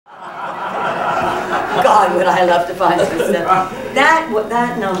God, would I love to find some stuff.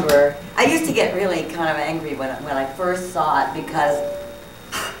 That number, I used to get really kind of angry when I first saw it because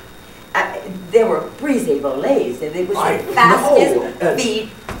there were brise volets. It was the fastest beat,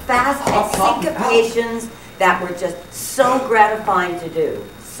 fast syncopations that were just so gratifying to do.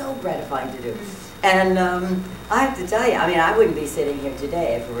 So gratifying to do. And I have to tell you, I mean, I wouldn't be sitting here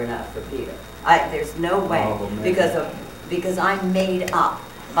today if it were not for Peter. There's no way, because I made up,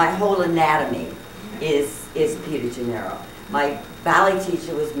 my whole anatomy is Peter Gennaro. My ballet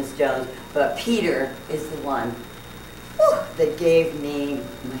teacher was Miss Jones, but Peter is the one that gave me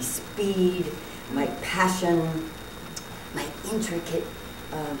my speed, my passion, my intricate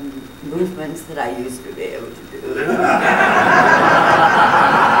movements that I used to be able to do.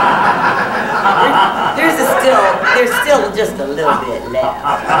 There's still just a little bit left.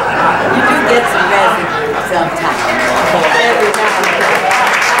 You do get some residue sometimes. Every now and then.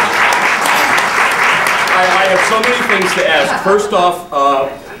 I have so many things to ask. First off,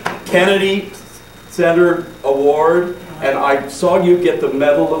 Kennedy Center Award, and I saw you get the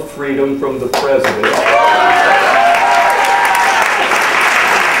Medal of Freedom from the President.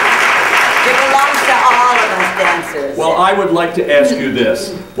 Dancers. Well, I would like to ask you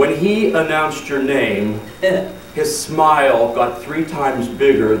this. When he announced your name, his smile got 3 times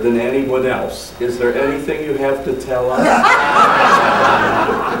bigger than anyone else. Is there anything you have to tell us?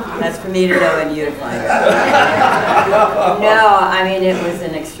 That's for me to know and you to find out. No, I mean, it was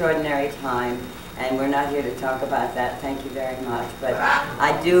an extraordinary time, and we're not here to talk about that. Thank you very much. But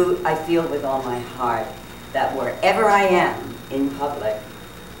I feel with all my heart that wherever I am in public,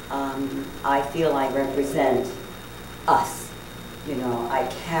 I feel I represent us. You know, I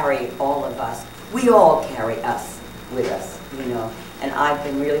carry all of us. We all carry us with us, you know. And I've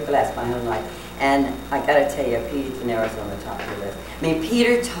been really blessed my whole life. And I gotta tell you, Peter Gennaro's on the top of the list. I mean,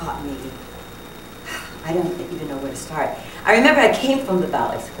 Peter taught me, I don't even know where to start. I remember I came from the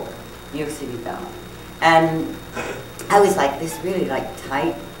ballet school, New York City Ballet. And I was like this really like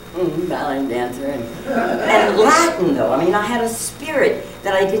tight, ballet dancer, and Latin though. I mean, I had a spirit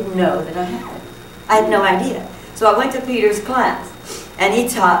that I didn't know that I had. I had no idea. So I went to Peter's class, and he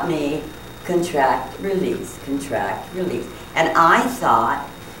taught me contract, release, contract, release. And I thought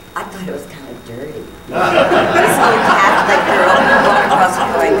it was kind of dirty. This little Catholic girl going across the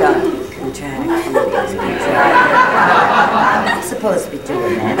floor going, contract, release, contract. I'm not supposed to be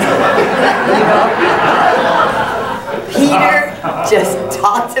doing that. You know? Peter just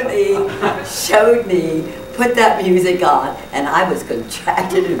talked to me, showed me, put that music on, and I was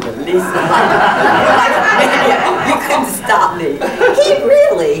contracted and released. You couldn't stop me.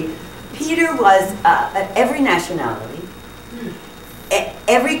 Peter was every nationality,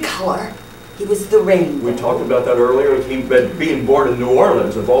 every color. He was the rainbow. We talked about that earlier. He being born in New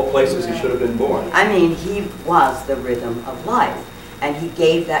Orleans, of all places he should have been born. I mean, he was the rhythm of life, and he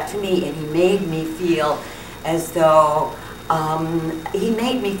gave that to me, and he made me feel as though he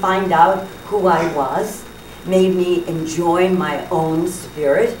made me find out who I was, made me enjoy my own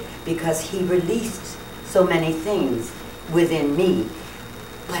spirit, because he released so many things within me,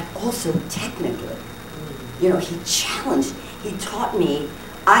 but also technically. You know, he challenged, he taught me.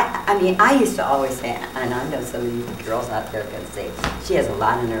 I mean, I used to always say, and I know some of you girls out there are going to say, she has a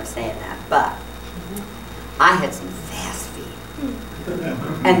lot of nerve saying that, but I had some fast feet.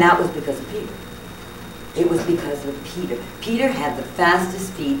 And that was because of Peter. It was because of Peter. Peter had the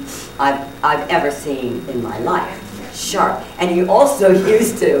fastest feet I've ever seen in my life. Sharp. And he also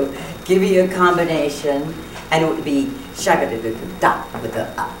used to give you a combination, and it would be shagadadada with the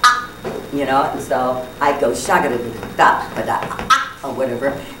you know, and so I'd go shagadadada or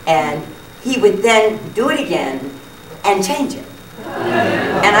whatever, and he would then do it again and change it.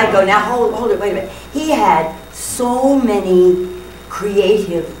 And I'd go, now hold it, wait a minute. He had so many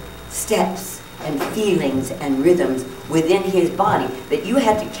creative steps and feelings and rhythms within his body that you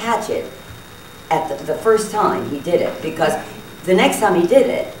had to catch it at the first time he did it, because the next time he did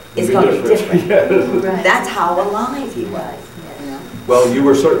it, it's going to be different. Yes. Right. That's how alive he was. You know? Well, you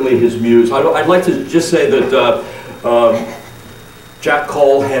were certainly his muse. I'd like to just say that Jack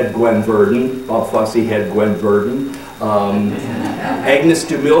Cole had Gwen Verdon, Bob Fosse had Gwen Verdon, Agnes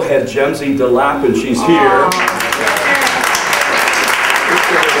DeMille had Jemsy DeLapp, and she's here.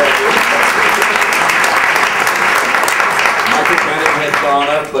 Michael Bennett had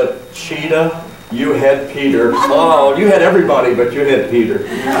Donna, but Chita, you had Peter. Oh, you had everybody, but you had Peter.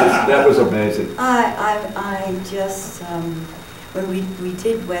 That was amazing. I just, when we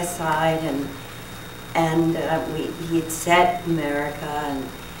did West Side, and he had set America,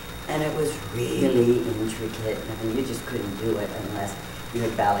 and it was really intricate. I mean, you just couldn't do it unless you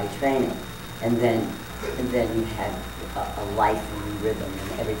had ballet training. and then you had a life and rhythm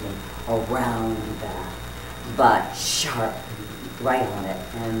and everything around that, but sharp, right on it.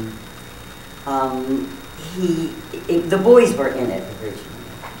 And the boys were in it originally,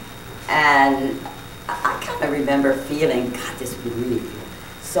 and I kind of remember feeling, God, this would really feel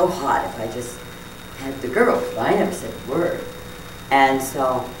so hot if I just had the girls, but I never said a word. And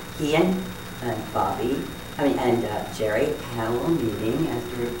so he and Jerry had a little meeting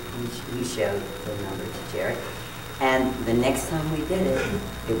after we showed the number to Jerry. And the next time we did it,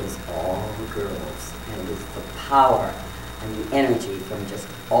 it was all girls. And it was the power and the energy from just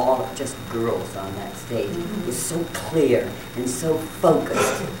girls on that stage. It was so clear and so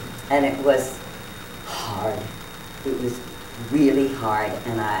focused. And it was hard. It was really hard,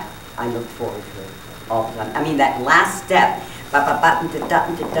 and I look forward to it all the time. I mean, that last step,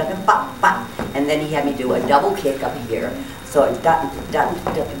 and then he had me do a double kick up here. So it's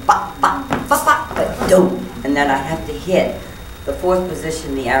and then I have to hit the fourth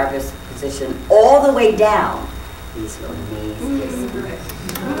position, the Arabesque position, all the way down. These little knees.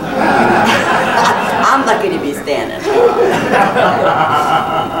 I'm lucky to be standing.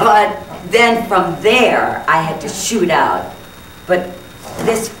 But then from there, I had to shoot out. But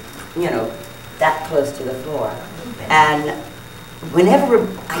this, that close to the floor. And whenever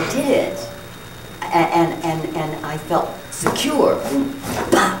I did it, and I felt secure,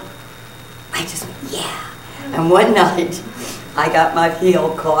 I just went, yeah. And one night, I got my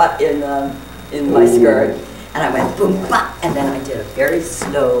heel caught in my skirt, and I went boom, bop, and then I did a very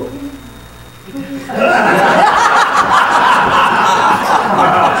slow.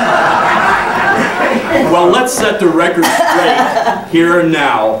 Well, let's set the record straight here and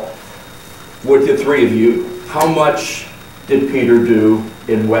now with the three of you. How much did Peter do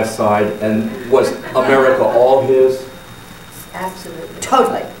in West Side, and was America all his? Absolutely.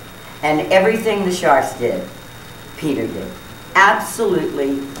 Totally. And everything the Sharks did, Peter did.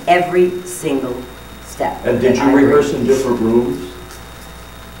 Absolutely every single step. And did you rehearse in different rooms?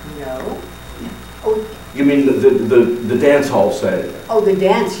 No. Oh, you mean the dance hall set? Oh, the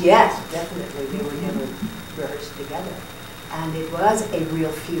dance, yes, definitely. They were never rehearsed together. And it was a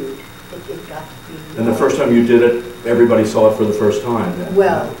real feud. It got to be... And the first time you did it, everybody saw it for the first time then?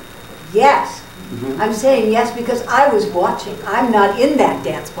 Well, yes. I'm saying yes because I was watching. I'm not in that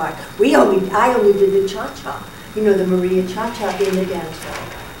dance part. I only did the cha-cha. The Maria cha-cha in the dance hall.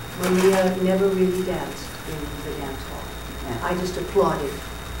 Maria never really danced in the dance hall. Yeah. I just applauded.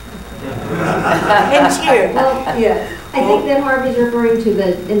 And cheered. Well, yeah. I think that Harvey's referring to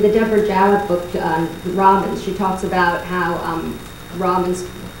in the Deborah Jowett book, Robbins. She talks about how Robbins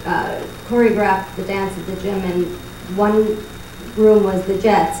choreographed the dance at the gym, and one room was the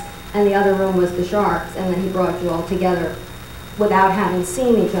Jets, and the other room was the Sharks, and then he brought you all together without having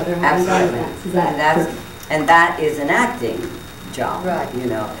seen each other, having done dance. Is that and that is an acting job, right?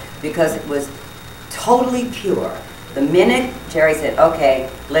 Because it was totally pure. The minute Jerry said, "Okay,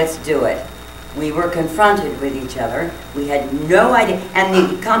 let's do it," we were confronted with each other. We had no idea, and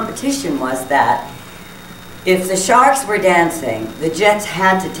the competition was that if the Sharks were dancing, the Jets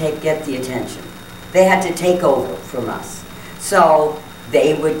had to get the attention. They had to take over from us. So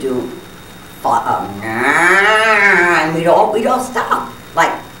they would do, and we'd all stop.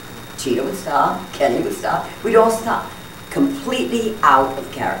 Like Chita would stop, Kenny would stop. We'd all stop, completely out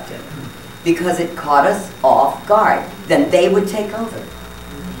of character, because it caught us off guard. Then they would take over.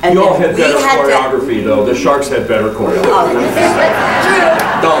 And you all had better choreography, though. The Sharks had better choreography. Oh, that's true.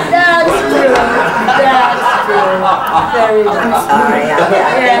 That's true. Very good. I'm sorry.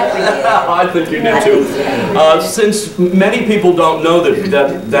 I think you did too. Since many people don't know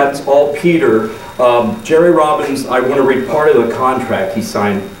that that's all Peter, Jerry Robbins, I want to read part of the contract he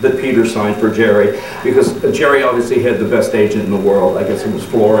signed, that Peter signed for Jerry, because Jerry obviously had the best agent in the world. I guess it was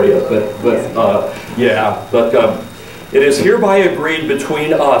Floria, but it is hereby agreed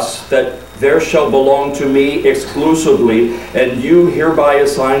between us that there shall belong to me exclusively, and you hereby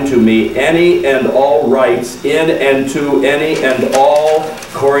assign to me any and all rights in and to any and all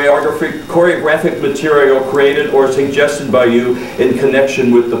choreographic material created or suggested by you in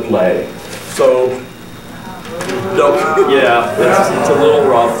connection with the play. So, it's a little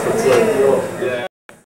rough.